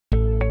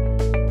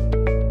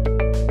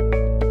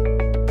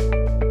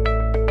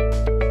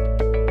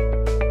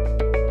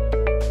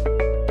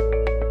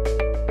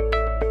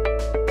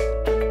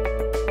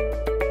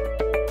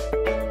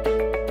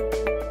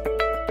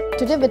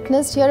today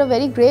witnessed here a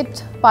very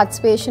great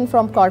participation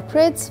from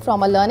corporates,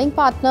 from our learning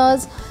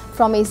partners,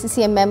 from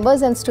ACCA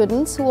members and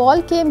students who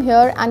all came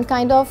here and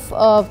kind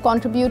of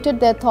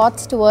contributed their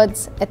thoughts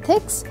towards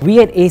ethics.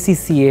 We at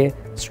ACCA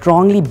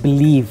strongly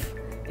believe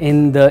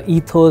in the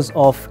ethos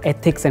of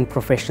ethics and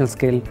professional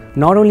skill,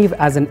 not only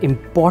as an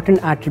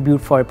important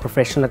attribute for a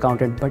professional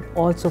accountant, but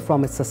also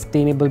from a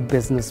sustainable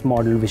business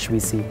model which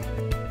we see.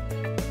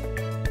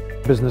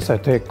 Business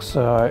ethics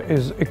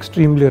is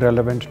extremely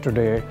relevant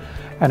today,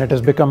 and it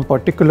has become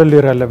particularly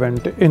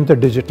relevant in the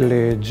digital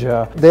age.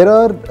 There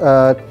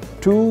are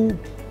two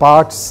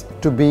parts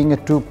to being a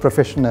true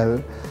professional.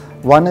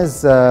 One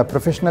is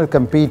professional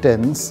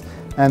competence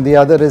and the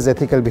other is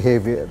ethical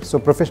behavior. So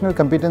professional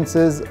competence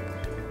is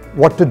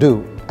what to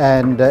do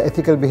and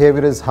ethical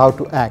behavior is how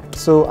to act.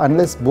 So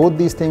unless both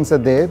these things are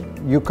there,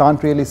 you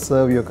can't really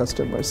serve your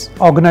customers.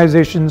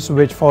 Organizations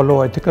which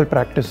follow ethical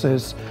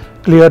practices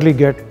clearly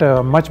get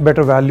much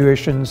better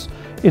valuations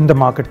in the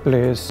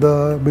marketplace.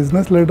 The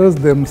business leaders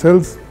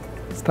themselves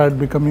start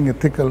becoming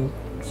ethical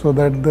so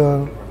that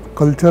the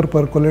culture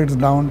percolates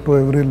down to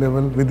every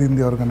level within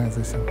the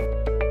organization.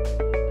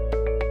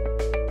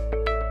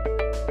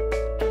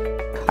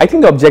 I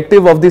think the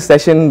objective of this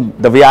session,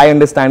 the way I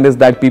understand, is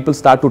that people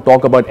start to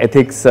talk about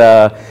ethics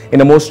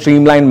in a more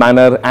streamlined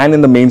manner and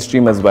in the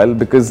mainstream as well,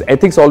 because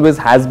ethics always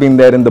has been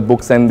there in the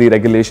books and the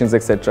regulations,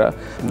 etc.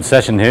 The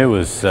session here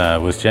was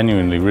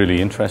genuinely really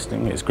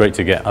interesting. It's great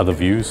to get other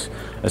views,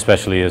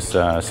 especially as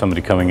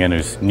somebody coming in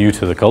who's new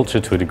to the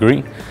culture to a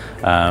degree,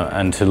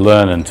 and to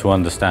learn and to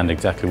understand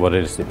exactly what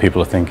it is that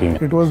people are thinking.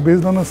 It was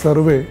based on a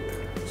survey,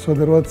 so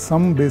there was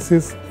some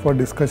basis for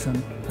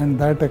discussion, and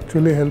that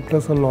actually helped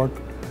us a lot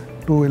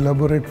to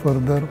elaborate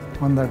further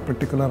on that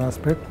particular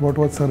aspect, what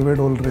was surveyed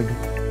already.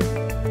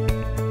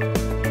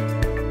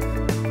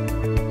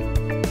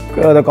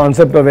 The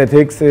concept of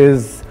ethics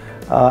is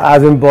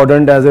as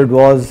important as it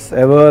was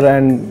ever,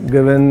 and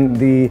given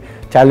the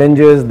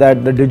challenges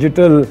that the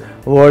digital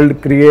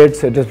world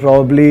creates, it is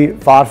probably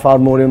far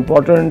more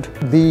important.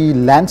 The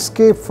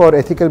landscape for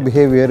ethical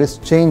behavior is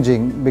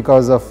changing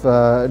because of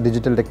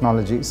digital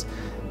technologies,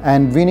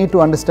 and we need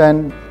to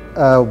understand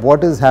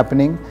what is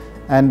happening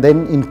and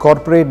then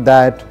incorporate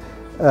that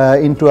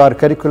into our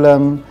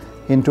curriculum,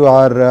 into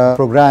our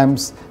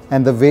programs,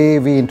 and the way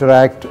we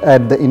interact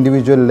at the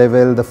individual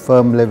level, the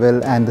firm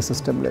level and the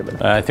system level.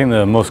 I think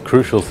the most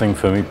crucial thing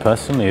for me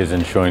personally is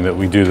ensuring that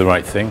we do the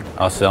right thing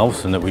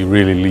ourselves and that we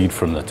really lead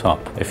from the top.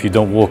 If you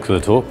don't walk the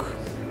talk,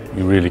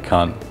 you really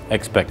can't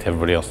expect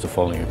everybody else to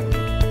follow you.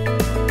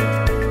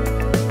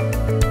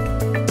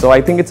 So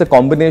I think it's a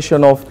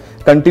combination of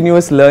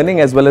continuous learning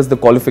as well as the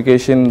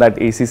qualification that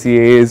ACCA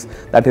is,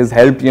 that has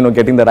helped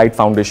getting the right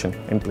foundation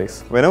in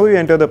place. Whenever we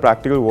enter the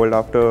practical world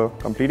after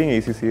completing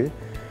ACCA,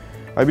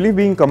 I believe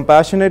being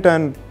compassionate,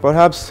 and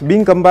perhaps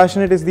being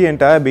compassionate is the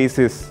entire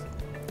basis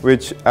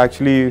which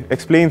actually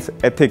explains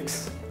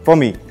ethics for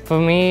me. For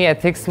me,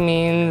 ethics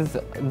means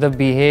the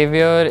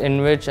behavior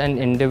in which an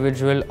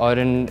individual or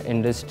an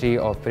industry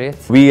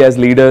operates. We as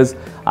leaders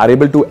are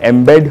able to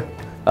embed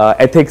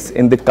ethics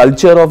in the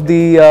culture of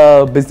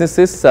the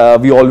businesses.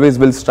 We always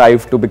will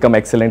strive to become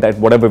excellent at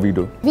whatever we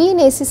do. We in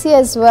ACCA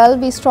as well,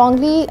 we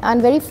strongly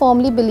and very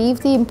firmly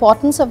believe the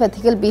importance of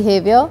ethical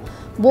behavior,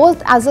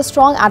 both as a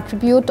strong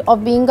attribute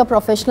of being a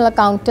professional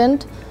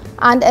accountant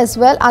and as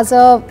well as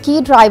a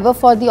key driver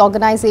for the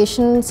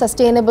organization's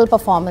sustainable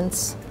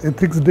performance.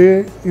 Ethics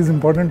Day is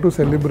important to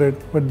celebrate,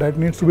 but that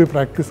needs to be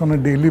practiced on a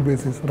daily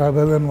basis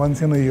rather than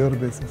once in a year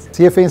basis.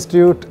 CFA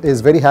Institute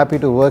is very happy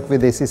to work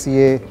with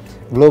ACCA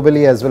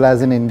globally as well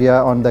as in India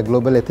on the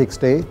Global Ethics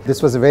Day.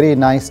 This was a very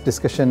nice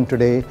discussion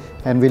today,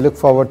 and we look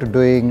forward to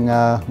doing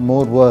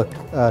more work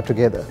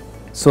together.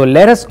 So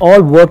let us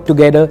all work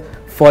together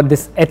for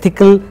this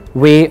ethical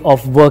way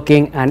of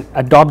working and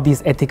adopt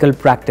these ethical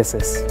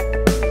practices.